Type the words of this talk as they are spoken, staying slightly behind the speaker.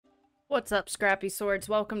What's up, Scrappy Swords?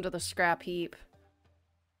 Welcome to the Scrap Heap.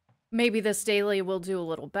 Maybe this daily will do a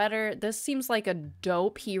little better. This seems like a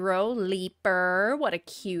dope hero. Leaper. What a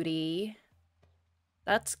cutie.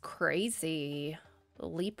 That's crazy. The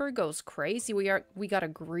Leaper goes crazy. We got a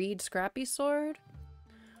Greed Scrappy Sword.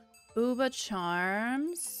 Uba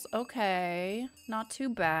Charms. Okay. Not too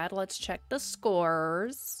bad. Let's check the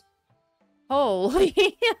scores.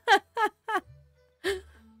 Holy.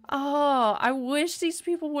 Oh, I wish these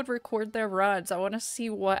people would record their runs. I want to see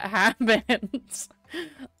what happens.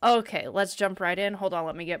 Okay, let's jump right in. Hold on,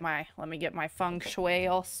 let me get my feng shui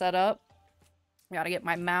all set up. Gotta get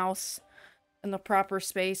my mouse in the proper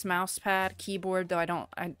space, mouse pad, keyboard, though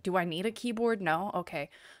do I need a keyboard? No? Okay.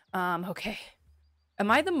 Okay.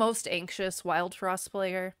 Am I the most anxious Wildfrost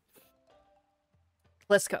player?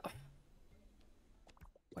 Let's go.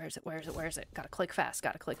 Where is it? Gotta click fast,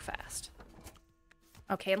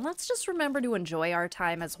 Okay, and let's just remember to enjoy our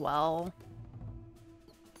time as well.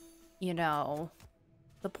 You know,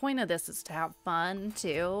 the point of this is to have fun,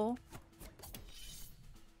 too.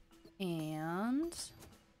 And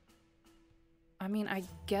I mean, I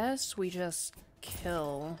guess we just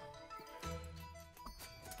kill.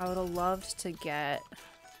 I would have loved to get,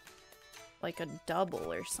 like, a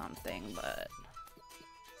double or something, but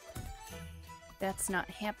that's not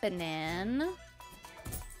happening.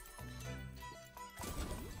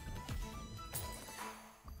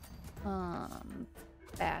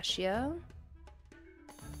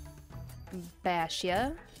 Bash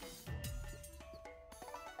ya.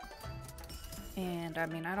 And, I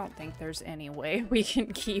mean, I don't think there's any way we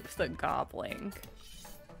can keep the goblin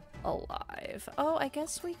alive. Oh, I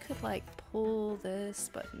guess we could, like, pull this,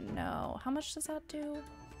 but no. How much does that do?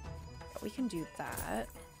 We can do that.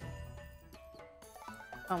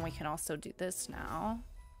 Oh, we can also do this now.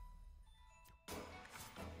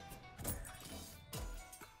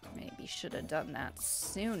 Maybe should have done that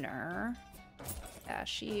sooner.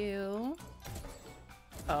 Dash you.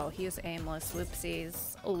 Oh, he was aimless.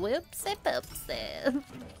 Whoopsies. Whoopsie poopsie.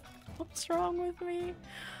 What's wrong with me?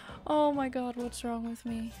 Oh my god, what's wrong with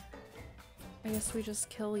me? I guess we just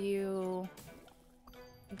kill you.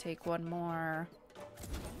 And take one more.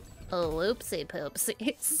 Oh, whoopsie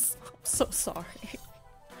poopsies. I'm so sorry.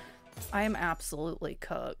 I am absolutely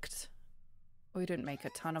cooked. We didn't make a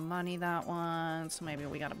ton of money that one, so maybe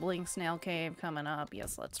we got a Blink Snail Cave coming up.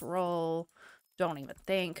 Yes, let's roll. Don't even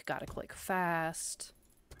think. Gotta click fast.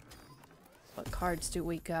 What cards do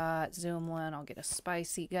we got? Zoomlin. I'll get a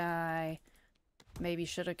spicy guy. Maybe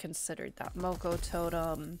should have considered that Moko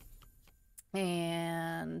Totem.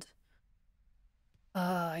 And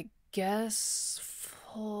I guess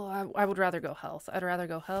I would rather go health. I'd rather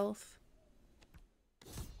go health.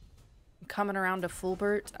 Coming around to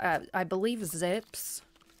Fulbert. I believe Zips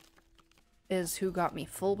is who got me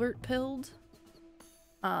Fulbert pilled.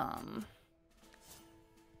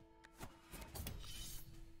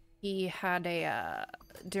 He had a,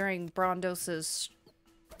 during Brondos's,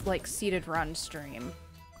 like, seated run stream,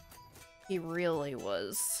 he really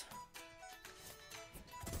was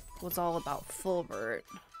all about Fulbert.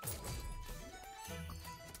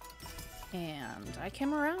 And I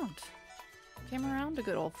came around. Came around to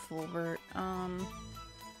good old Fulbert. I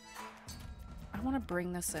want to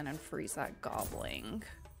bring this in and freeze that goblin.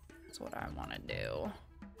 That's what I want to do.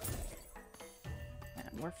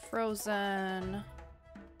 And we're frozen.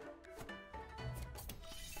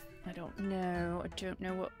 I don't know. I don't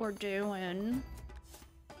know what we're doing.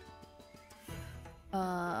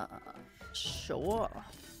 Sure.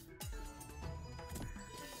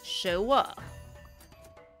 Sure.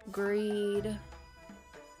 Greed.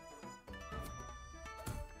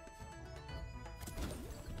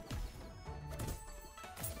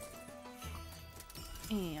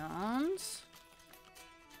 And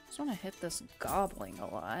just want to hit this goblin a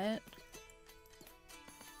lot.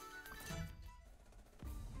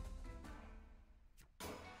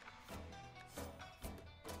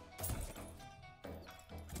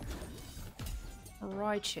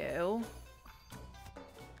 Righto.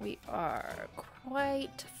 We are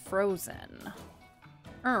quite frozen.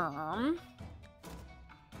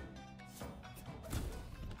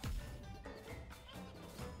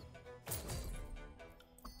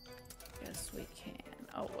 Guess we can.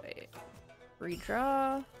 Oh wait.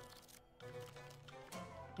 Redraw.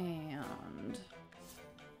 And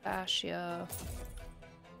Fascia.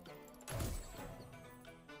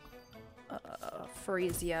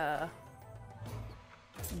 Frisia.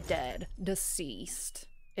 Dead. Deceased.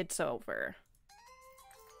 It's over.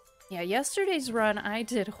 Yeah, yesterday's run I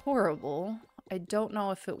did horrible. I don't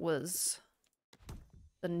know if it was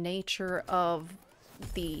the nature of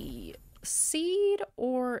the seed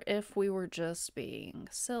or if we were just being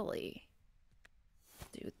silly.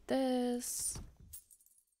 Do this.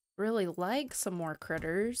 Really like some more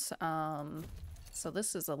critters. So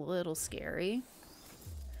this is a little scary.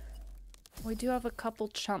 We do have a couple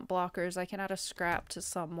chump blockers. I can add a scrap to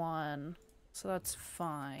someone, so that's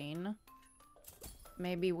fine.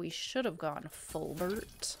 Maybe we should have gone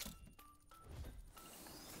Fulbert.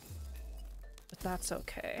 But that's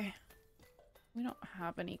okay. We don't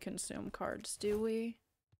have any consume cards, do we?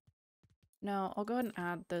 No, I'll go ahead and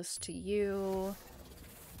add this to you.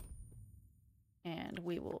 And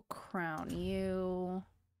we will crown you.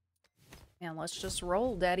 And let's just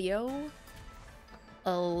roll, daddy-o.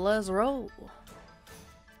 Let's roll.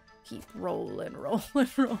 Keep rolling, rolling,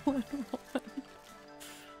 rolling, rolling.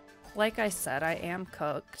 Like I said, I am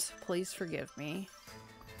cooked. Please forgive me.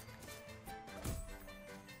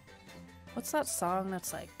 What's that song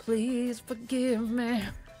that's like, please forgive me.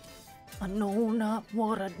 I know not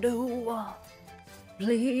what I do.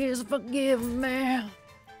 Please forgive me.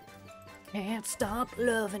 Can't stop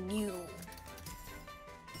loving you.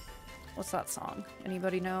 What's that song?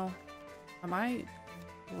 Anybody know? Am I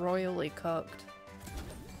royally cooked?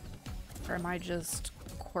 Or am I just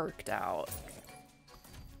quirked out?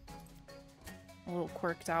 A little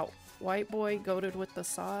quirked out white boy goated with the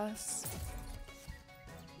sauce.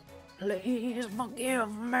 Please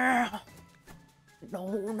forgive me.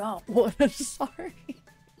 No, not what. I'm sorry.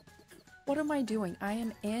 What am I doing? I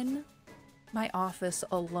am in my office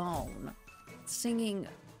alone, singing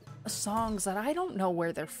songs that I don't know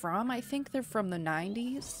where they're from. I think they're from the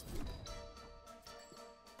 90s.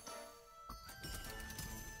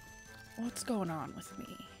 What's going on with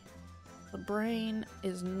me? The brain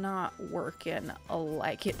is not working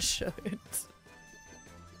like it should.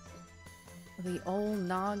 The old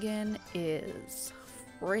noggin is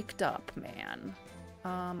fricked up, man.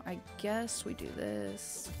 I guess we do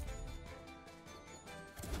this.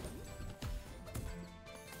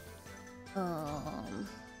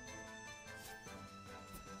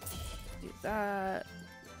 Do that.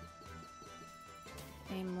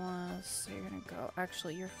 Aimless. So you're gonna go.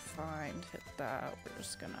 Actually, you're fine. Hit that. We're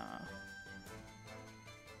just gonna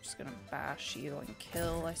bash you and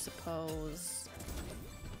kill, I suppose.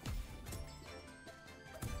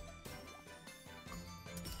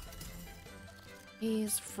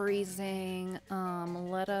 He's freezing.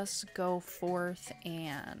 Let us go forth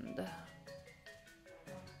and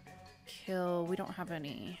kill. We don't have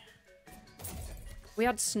any. If we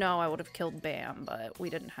had snow, I would have killed Bam, but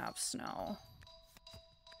we didn't have snow.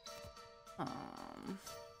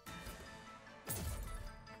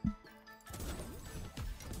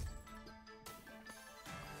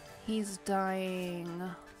 He's dying.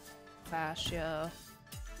 Basha.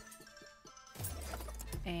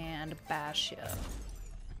 And Basha.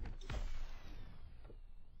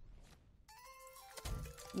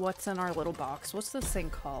 What's in our little box? What's this thing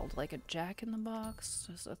called? Like a jack in the box?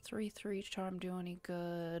 Does a 3/3 charm do any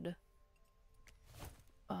good?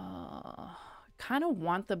 Kind of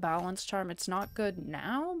want the balance charm. It's not good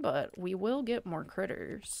now, but we will get more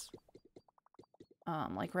critters.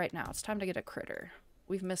 Like right now, it's time to get a critter.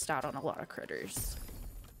 We've missed out on a lot of critters.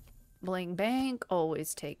 Bling Bank,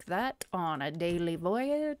 always take that on a daily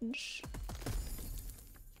voyage.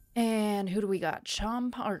 And who do we got?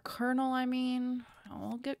 Chomp, or Colonel, I mean.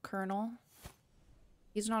 I'll get Colonel.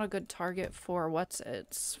 He's not a good target for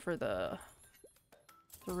what's-its, for the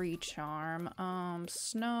 3 charm.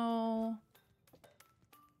 Snow.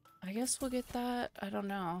 I guess we'll get that. I don't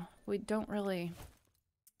know. We don't really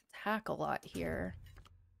attack a lot here.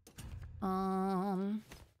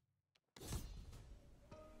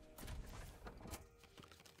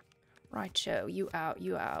 Righto, you out,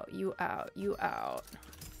 you out, you out, you out.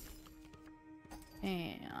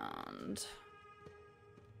 And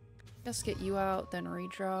let's get you out, then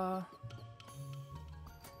redraw.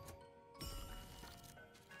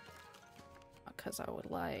 Because I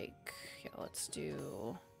would like, yeah, let's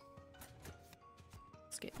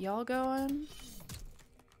get y'all going.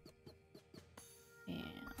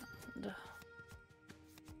 And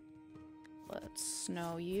let's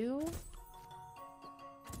snow you.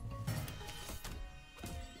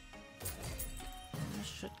 This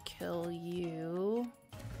should kill you.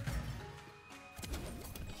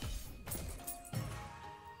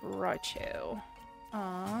 Righto.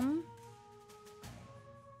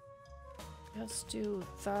 Let's do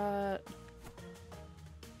that.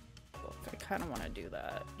 Look, I kind of want to do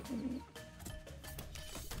that.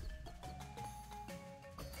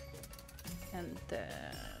 And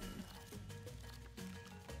then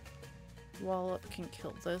Wallop can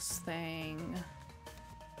kill this thing.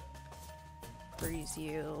 Freeze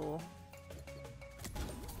you.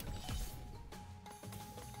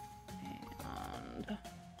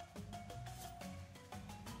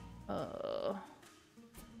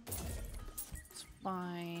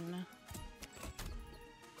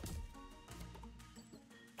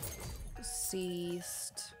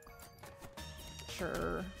 deceased.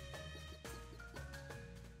 Sure.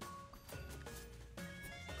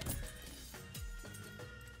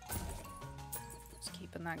 Just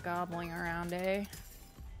keeping that gobbling around, eh?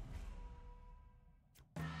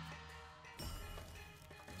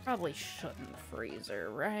 Probably shouldn't freeze her,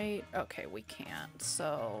 right? Okay, we can't,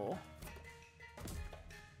 so...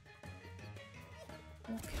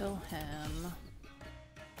 we'll kill him.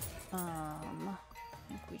 I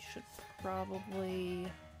think we should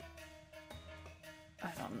probably...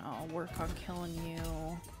 I don't know, work on killing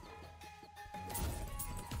you.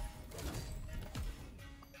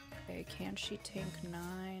 Okay, can she tank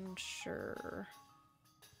 9? Sure.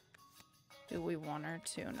 Do we want her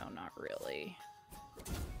to? No, not really.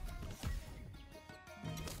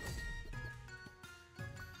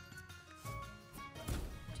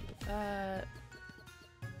 Do that.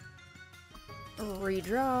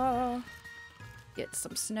 Redraw. Get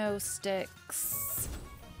some snow sticks.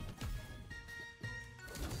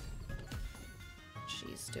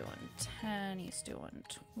 She's doing 10, he's doing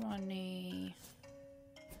 20.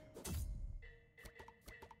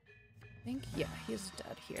 I think, yeah, he's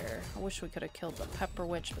dead here. I wish we could have killed the Pepper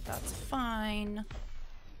Witch, but that's fine.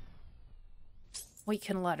 We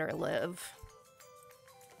can let her live.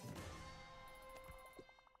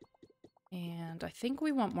 And I think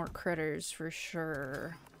we want more critters for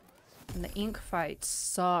sure. And the ink fight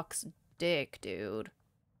sucks dick, dude.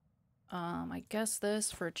 I guess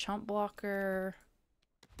this for a chump blocker.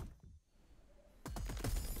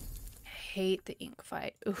 Hate the ink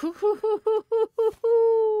fight. Ooh,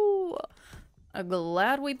 I'm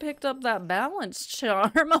glad we picked up that balance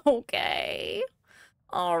charm. Okay.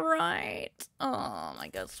 Alright. I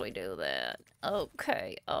guess we do that.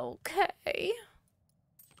 Okay, okay.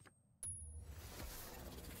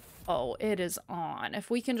 Oh, it is on. If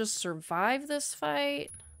we can just survive this fight.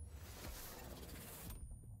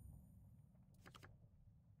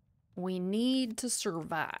 We need to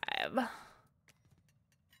survive.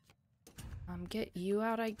 Get you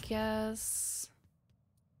out, I guess.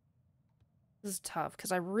 This is tough,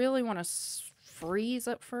 because I really want to freeze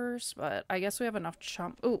at first, but I guess we have enough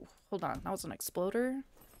chump. Ooh, hold on. That was an exploder?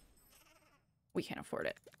 We can't afford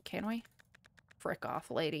it. Can we? Frick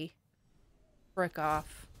off, lady. Frick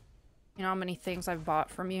off. You know how many things I've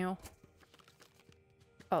bought from you?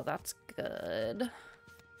 Oh, that's good.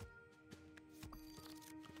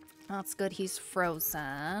 That's good. He's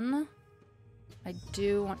frozen. I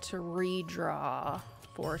do want to redraw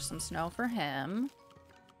for some snow for him.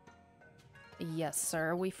 Yes,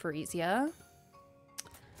 sir. We freeze ya.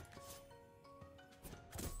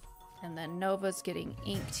 And then Nova's getting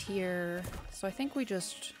inked here. So I think we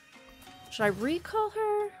just... should I recall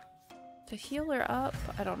her to heal her up?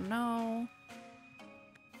 I don't know.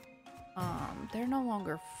 They're no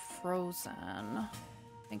longer frozen. I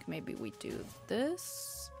think maybe we do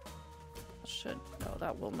this. Should... no,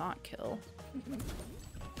 that will not kill.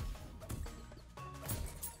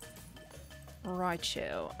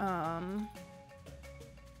 Righto.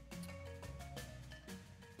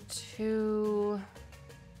 Two...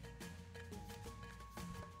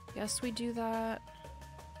 guess we do that.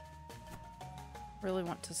 Really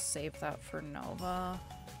want to save that for Nova.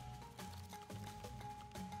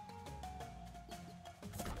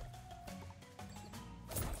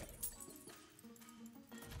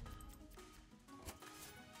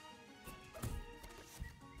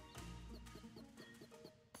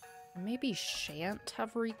 Maybe shan't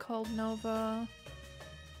have recalled Nova.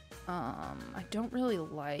 I don't really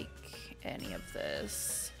like any of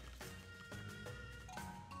this.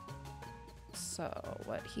 So,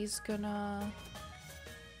 what he's gonna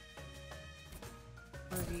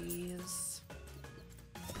freeze.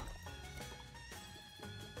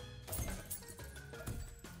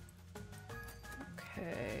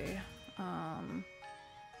 Okay. And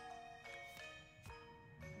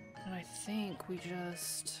I think we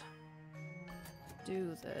just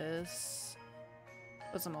do this.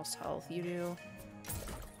 What's the most health you do?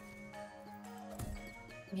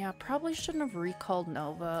 Yeah, probably shouldn't have recalled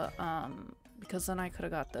Nova, because then I could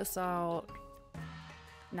have got this out.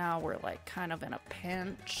 Now we're like kind of in a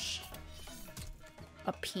pinch.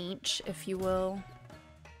 A pinch, if you will.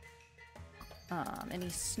 Any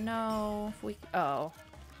snow? If we... oh.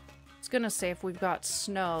 I was gonna say if we've got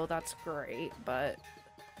snow, that's great, but...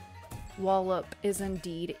 Wallop is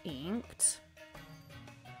indeed inked.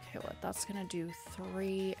 Okay, what? That's gonna do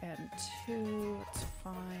 3 and 2. It's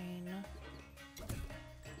fine.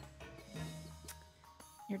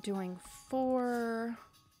 You're doing 4.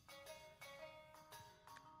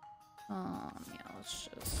 Yeah, let's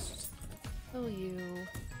just kill you.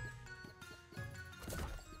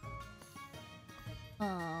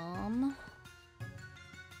 Don't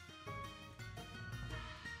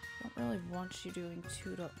really want you doing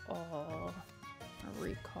 2 to all. A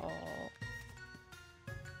recall.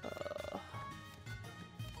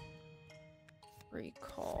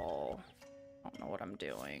 Recall. I don't know what I'm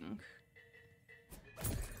doing.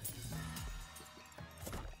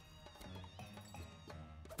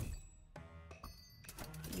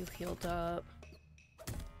 You healed up.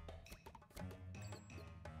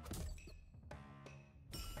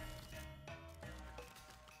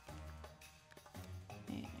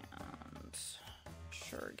 And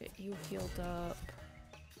sure, get you healed up.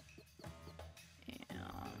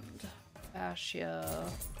 And Fascia.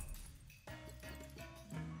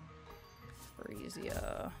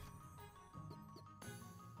 Freesia.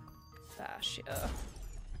 Fascia.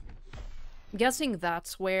 I'm guessing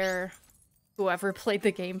that's where whoever played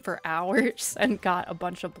the game for hours and got a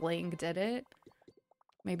bunch of bling did it.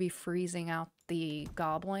 Maybe freezing out the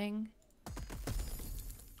gobbling.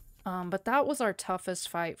 But that was our toughest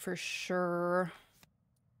fight for sure.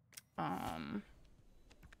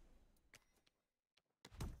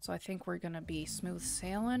 So I think we're gonna be smooth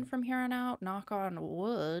sailing from here on out. Knock on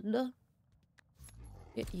wood.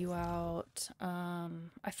 Get you out.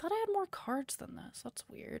 I thought I had more cards than this. That's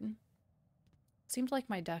weird. Seemed like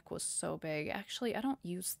my deck was so big. Actually, I don't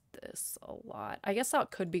use this a lot. I guess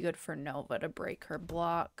that could be good for Nova to break her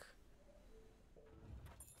block.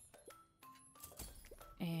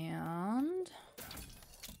 And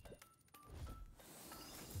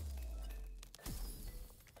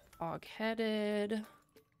Hog-headed.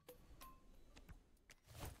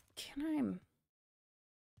 Can I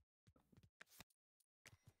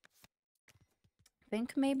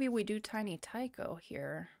think maybe we do Tiny Tyko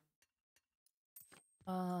here.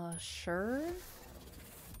 Sure.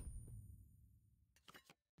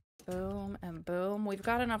 Boom and boom. We've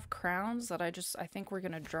got enough crowns that I think we're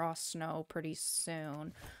gonna draw snow pretty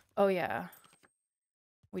soon. Oh yeah.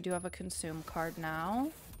 We do have a consume card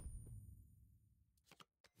now.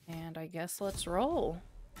 And I guess let's roll.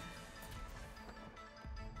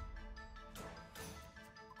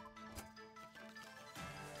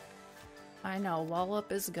 I know,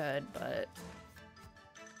 Wallop is good, but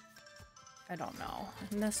I don't know.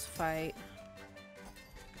 In this fight,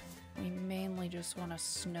 we mainly just want to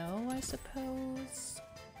snow, I suppose.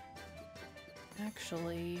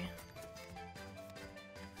 Actually,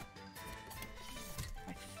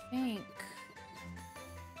 I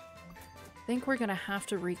think we're gonna have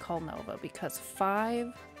to recall Nova because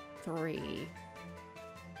 5-3.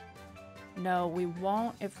 No, we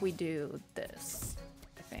won't if we do this,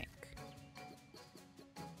 I think.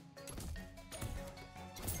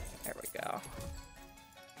 There we go.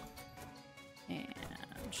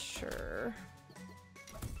 And sure.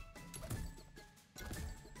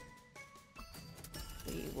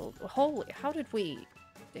 We will. Holy, how did we?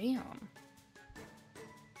 Damn.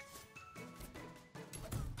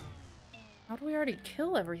 How do we already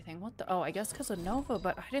kill everything? What the? Oh, I guess because of Nova,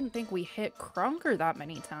 but I didn't think we hit Krunker that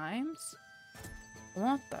many times.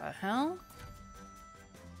 What the hell?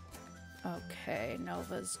 Okay,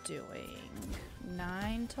 Nova's doing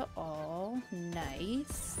 9 to all.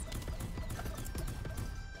 Nice.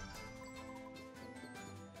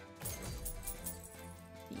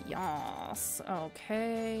 Yas.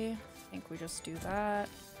 Okay. I think we just do that.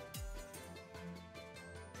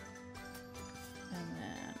 And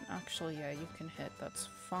then, actually, yeah, you can hit. That's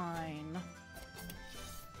fine.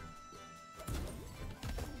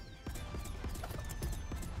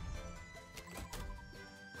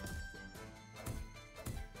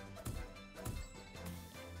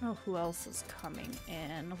 Oh, who else is coming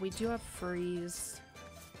in? We do have freeze.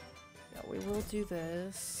 Yeah, we will do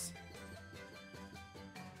this.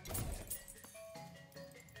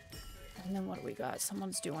 And then what do we got?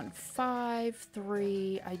 Someone's doing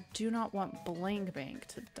 5-3. I do not want Bling Bank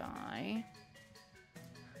to die.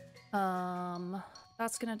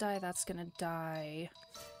 That's gonna die, that's gonna die.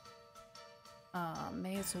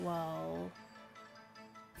 May as well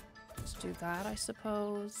just do that, I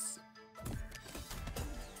suppose.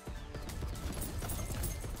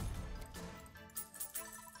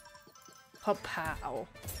 Pow.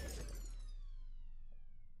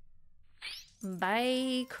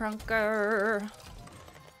 Bye, Krunker.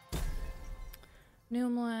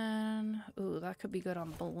 Noomlined. Ooh, that could be good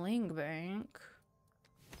on Bling Bank.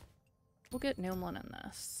 We'll get Noomlined in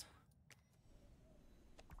this.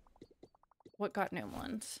 What got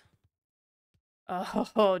Noomlined?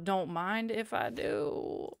 Oh, don't mind if I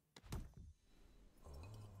do.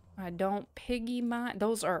 I don't piggy mind.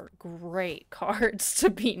 Those are great cards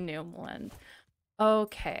to beat Noomlined.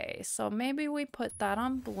 Okay, so maybe we put that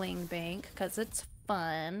on Bling Bank because it's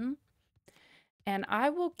fun. And I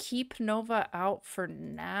will keep Nova out for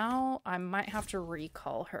now. I might have to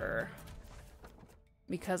recall her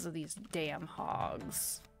because of these damn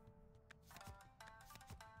hogs.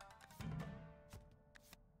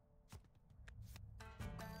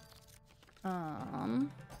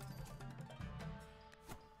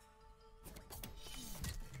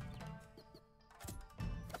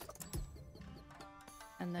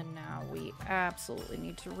 And then now we absolutely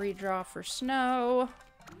need to redraw for snow.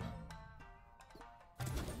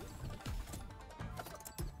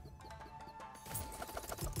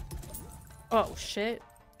 Oh, shit.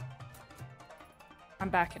 I'm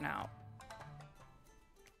backing out.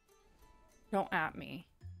 Don't at me.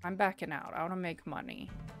 I'm backing out. I want to make money.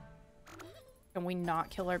 Can we not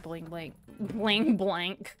kill our bling blank? Bling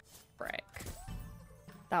blank. Frick.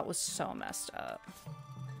 That was so messed up.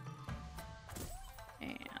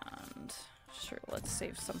 And sure, let's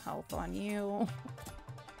save some health on you.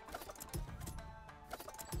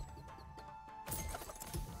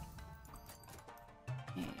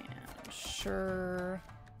 And sure.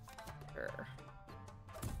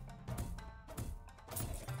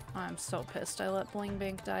 I'm so pissed I let Bling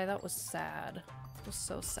Bank die. That was sad. It was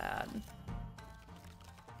so sad.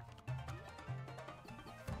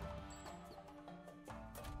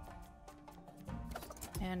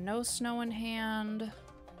 And no snow in hand.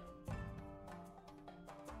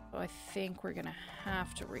 So I think we're gonna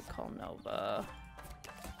have to recall Nova.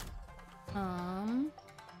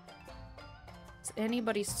 Is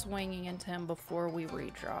anybody swinging into him before we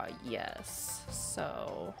redraw? Yes.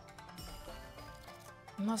 So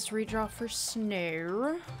must redraw for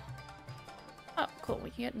snow. Oh, cool.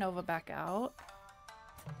 We can get Nova back out.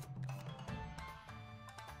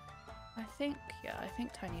 I think, yeah, I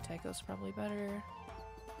think Tiny Tyko's probably better.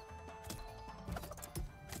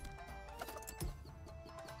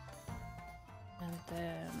 And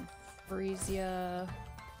then Frisia.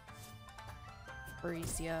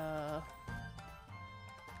 Frisia.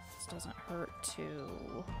 This doesn't hurt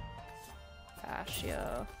to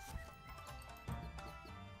Fascia.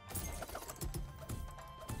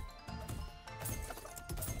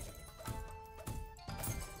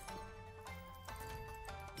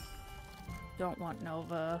 Don't want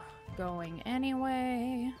Nova going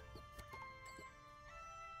anyway.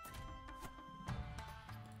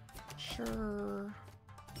 Sure.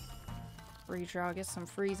 Redraw, get some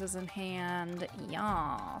freezes in hand.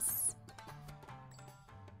 Yas.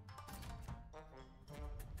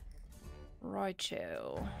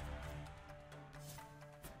 Raichu.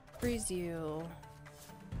 Freeze you.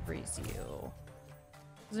 Freeze you.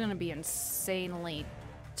 This is gonna be insanely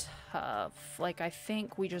tough. Like, I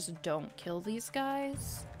think we just don't kill these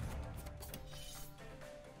guys.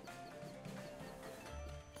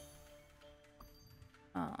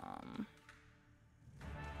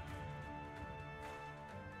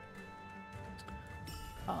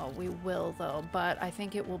 Oh, we will though, but I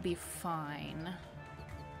think it will be fine.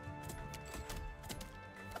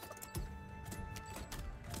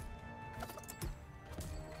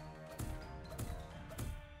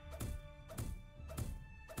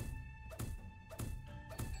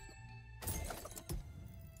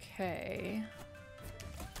 Okay.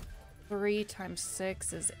 3 times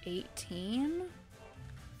 6 is 18,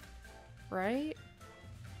 right?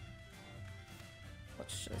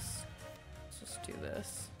 Let's just do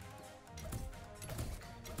this.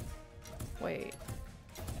 Wait,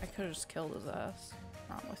 I could have just killed his ass. What's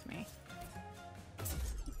wrong with me?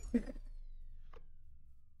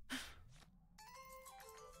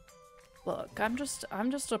 Look, I'm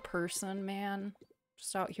just a person, man.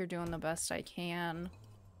 Just out here doing the best I can.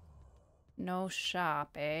 No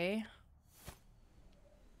shop, eh?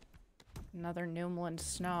 Another Noomlined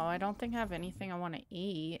snow. I don't think I have anything I want to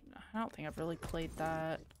eat. I don't think I've really played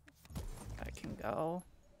that. I can go.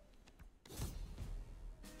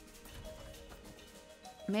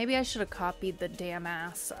 Maybe I should have copied the damn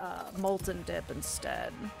ass molten dip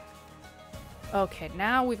instead. Okay,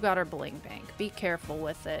 now we've got our bling bank. Be careful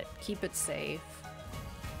with it. Keep it safe.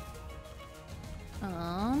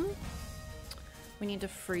 We need to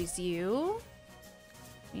freeze you.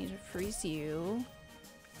 We need to freeze you.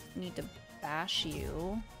 We need to bash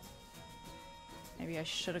you. Maybe I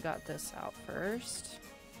should have got this out first.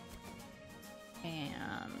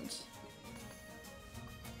 And...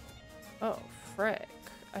 oh, frick.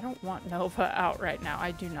 I don't want Nova out right now. I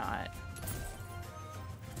do not.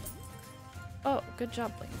 Oh, good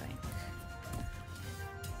job, Bling Bling.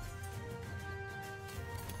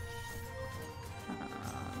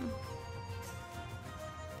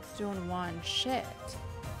 Doing one. Shit.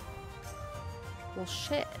 Well,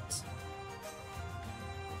 shit.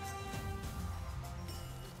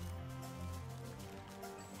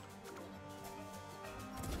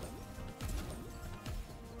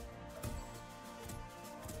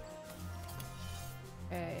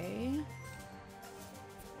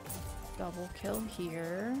 Double kill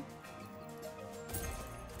here.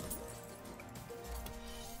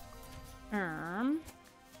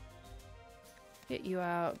 Get you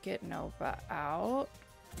out, get Nova out.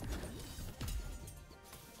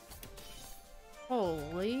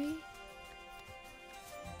 Holy.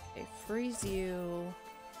 Okay, freeze you.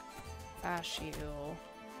 Bash you. Go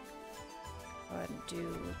ahead and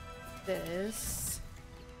do this.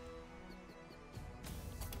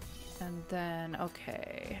 And then,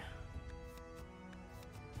 okay.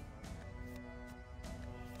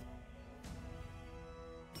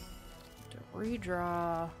 To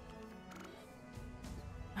redraw.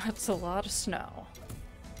 That's a lot of snow.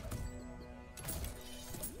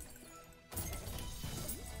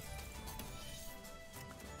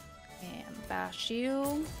 And bash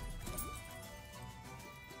you.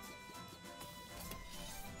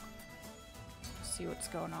 See what's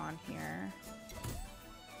going on here.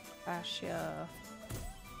 Bash ya.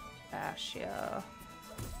 Bash ya.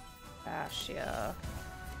 Bash ya.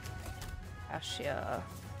 Bash ya.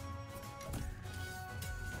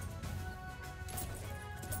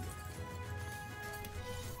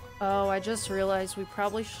 Oh, I just realized we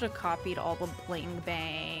probably should have copied all the bling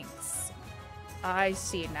banks. I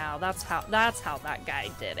see now. That's how that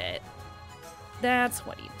guy did it. That's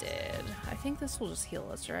what he did. I think this will just heal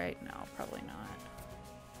us, right? No, probably not.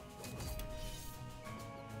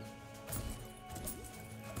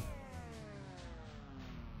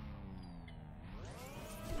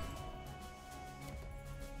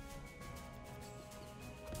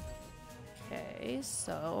 Okay,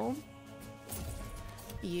 so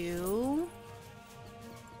you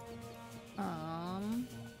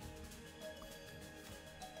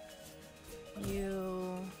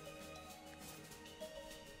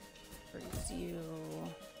freeze you,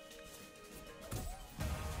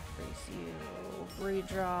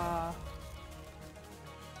 redraw.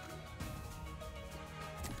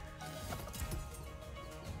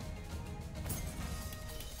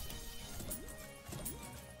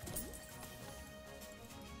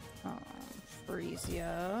 Freeze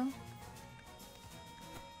ya.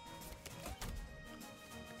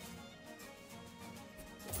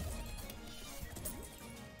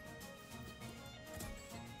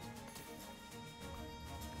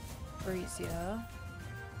 Freeze ya.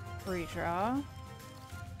 Redraw.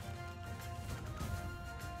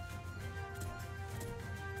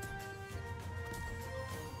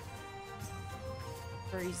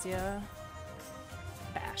 Freeze ya.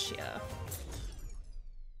 Bash ya.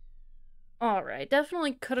 Alright,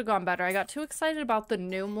 definitely could have gone better. I got too excited about the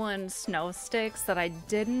Noomlined snow sticks that I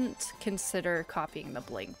didn't consider copying the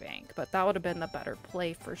Bling Bank, but that would have been the better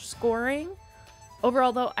play for scoring.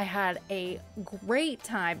 Overall, though, I had a great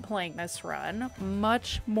time playing this run.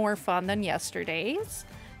 Much more fun than yesterday's.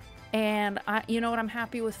 And you know what? I'm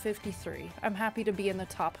happy with 53. I'm happy to be in the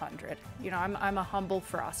top 100. You know, I'm a humble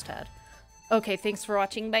Frosthead. Okay, thanks for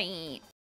watching. Bye!